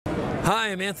Hi,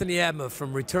 I'm Anthony Abma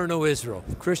from Return, O Israel,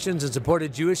 Christians and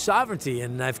supported Jewish sovereignty,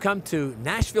 and I've come to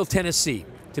Nashville, Tennessee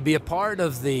to be a part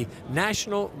of the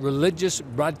National Religious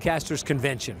Broadcasters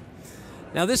Convention.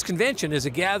 Now, this convention is a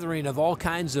gathering of all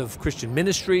kinds of Christian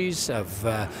ministries, of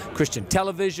Christian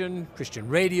television, Christian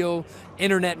radio,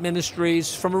 internet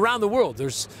ministries from around the world.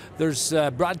 There's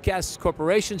broadcast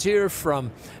corporations here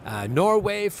from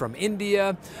Norway, from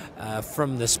India,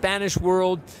 from the Spanish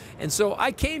world. And so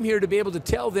I came here to be able to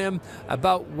tell them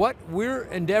about what we're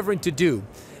endeavoring to do.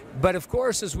 But of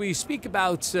course, as we speak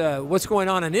about what's going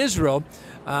on in Israel,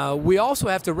 we also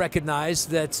have to recognize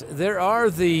that there are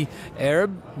the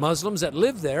Arab Muslims that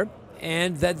live there,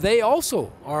 and that they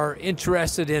also are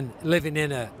interested in living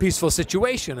in a peaceful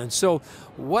situation. And so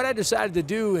what I decided to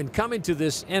do in coming to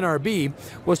this NRB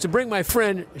was to bring my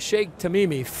friend Sheikh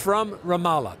Tamimi from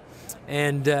Ramallah.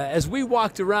 And as we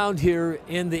walked around here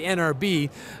in the NRB,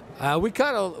 we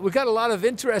got a lot of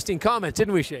interesting comments,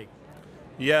 didn't we, Sheikh?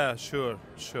 Yeah, sure.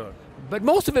 But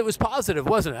most of it was positive,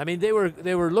 wasn't it? I mean, they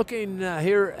were looking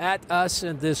here at us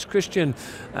and this Christian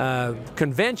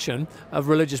convention of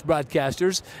religious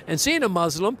broadcasters and seeing a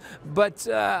Muslim. But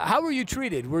how were you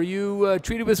treated? Were you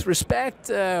treated with respect,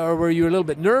 or were you a little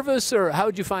bit nervous, or how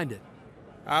did you find it?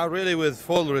 Really with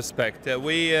full respect.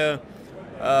 We, you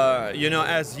know,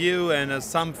 as you and as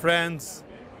some friends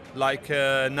like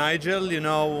Nigel, you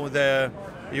know,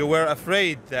 you were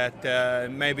afraid that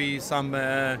maybe some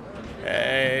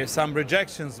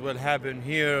rejections will happen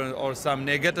here, or some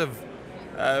negative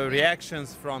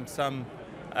reactions from some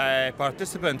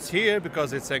participants here,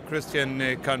 because it's a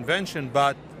Christian convention.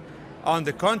 But on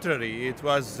the contrary, it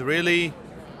was really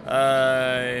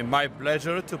my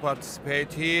pleasure to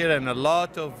participate here, and a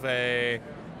lot of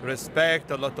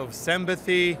respect, a lot of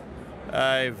sympathy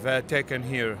I've taken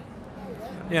here.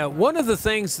 Yeah, one of the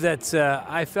things that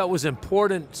I felt was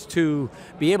important to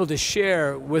be able to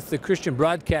share with the Christian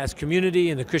broadcast community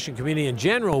and the Christian community in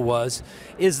general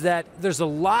is that there's a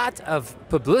lot of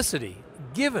publicity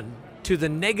given to the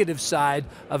negative side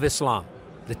of Islam.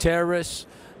 The terrorists,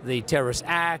 the terrorist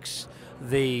acts,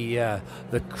 the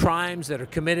crimes that are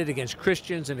committed against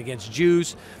Christians and against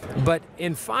Jews. But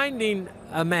in finding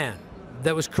a man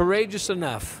that was courageous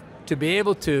enough to be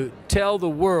able to tell the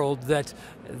world that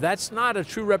that's not a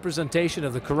true representation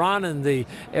of the Quran and the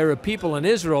Arab people in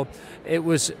Israel, it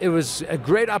was a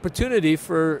great opportunity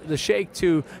for the Sheikh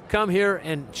to come here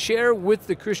and share with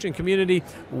the Christian community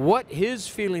what his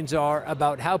feelings are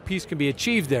about how peace can be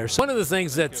achieved there. So one of the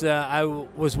things that I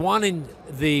was wanting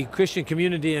the Christian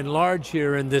community in large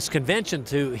here in this convention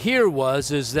to hear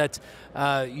is that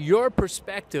your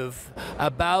perspective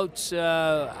about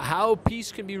how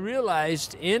peace can be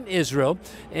realized in Israel,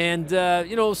 and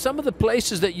you know, some of the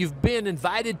places that you've been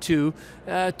invited to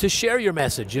share your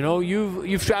message. You know,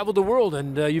 you've traveled the world,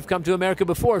 and you've come to America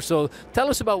before. So tell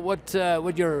us about what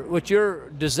your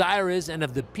desire is, and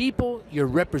of the people you're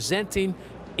representing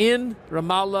in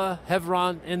Ramallah,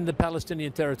 Hebron, in the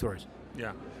Palestinian territories.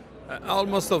 Yeah,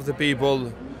 almost of the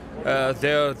people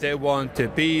they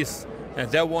want peace. And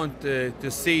they want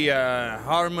to see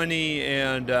harmony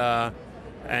and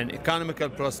economical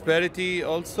prosperity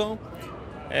also.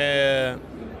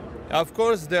 Of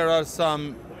course, there are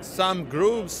some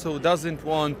groups who doesn't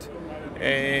want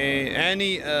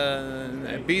any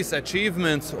peace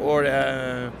achievements or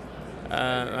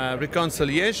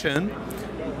reconciliation,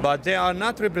 but they are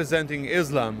not representing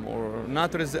Islam, or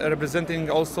not representing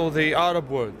also the Arab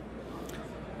world.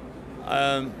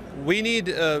 We need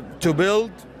to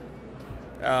build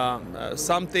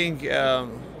something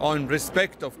on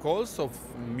respect, of course, of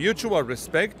mutual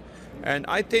respect, and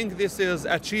I think this is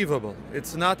achievable.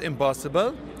 It's not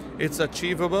impossible, it's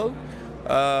achievable.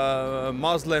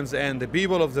 Muslims and the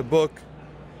people of the book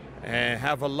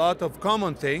have a lot of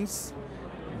common things,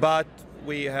 but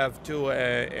we have to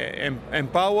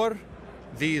empower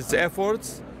these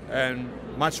efforts, and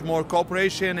much more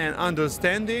cooperation and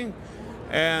understanding.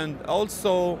 And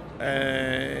also,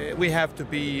 we have to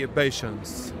be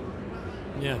patient.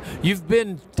 Yeah, you've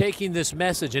been taking this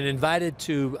message and invited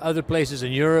to other places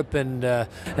in Europe and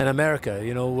America.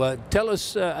 You know, tell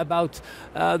us about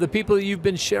the people you've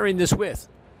been sharing this with.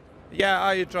 Yeah,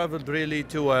 I traveled really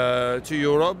to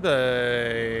Europe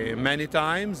many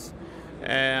times.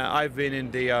 I've been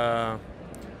in the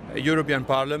European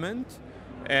Parliament,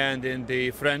 and in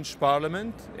the French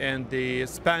Parliament, and the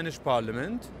Spanish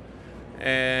Parliament.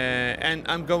 And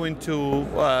I'm going to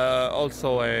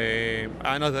also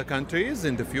another countries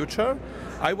in the future.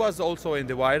 I was also in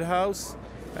the White House,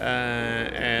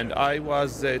 and I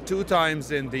was 2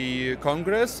 times in the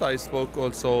Congress. I spoke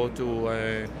also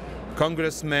to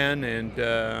congressmen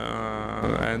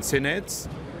and senates.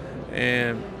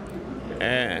 And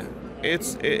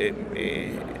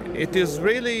it is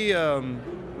really a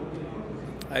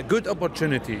good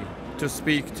opportunity to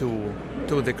speak to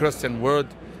the Christian world,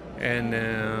 and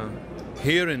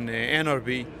here in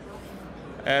NRB.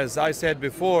 As I said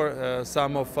before,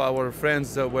 some of our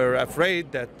friends were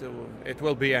afraid that it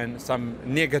will be some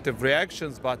negative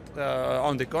reactions, but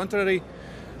on the contrary,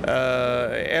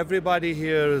 everybody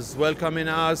here is welcoming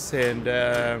us, and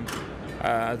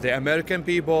the American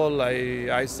people,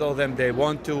 I saw them, they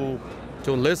want to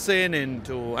listen and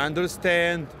to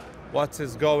understand what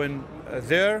is going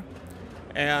there.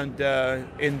 And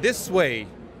in this way,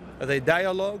 the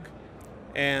dialogue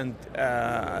and the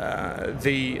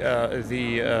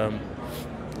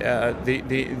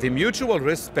mutual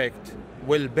respect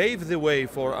will pave the way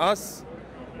for us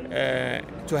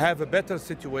to have a better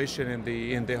situation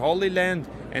in the Holy Land,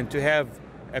 and to have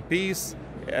a peace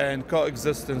and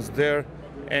coexistence there.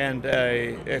 And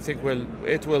I think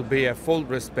it will be a full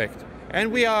respect. And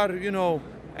we are, you know,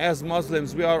 as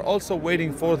Muslims, we are also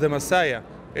waiting for the Messiah.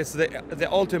 It's the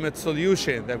ultimate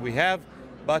solution that we have,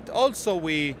 but also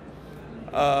we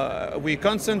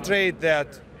concentrate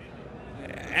that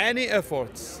any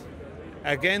efforts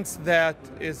against that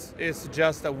is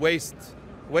just a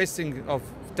wasting of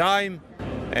time,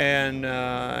 and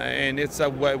it's a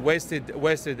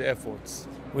wasted efforts.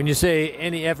 When you say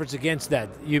any efforts against that,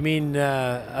 you mean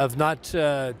of not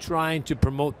trying to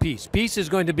promote peace. Peace is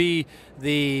going to be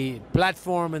the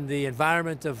platform and the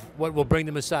environment of what will bring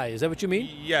the Messiah. Is that what you mean?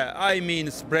 Yeah, I mean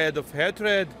spread of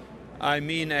hatred. I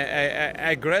mean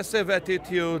aggressive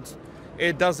attitudes.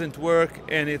 It doesn't work,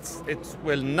 and it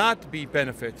will not be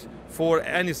benefit for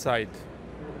any side.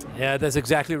 Yeah, that's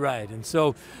exactly right. And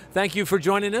so thank you for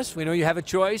joining us. We know you have a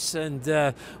choice, and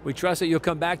we trust that you'll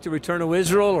come back to Return to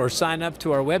Israel, or sign up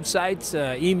to our websites,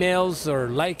 emails, or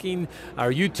liking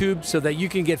our YouTube, so that you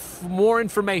can get more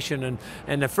information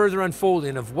and a further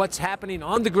unfolding of what's happening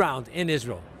on the ground in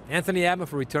Israel. Anthony Abma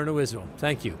for Return to Israel.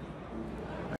 Thank you.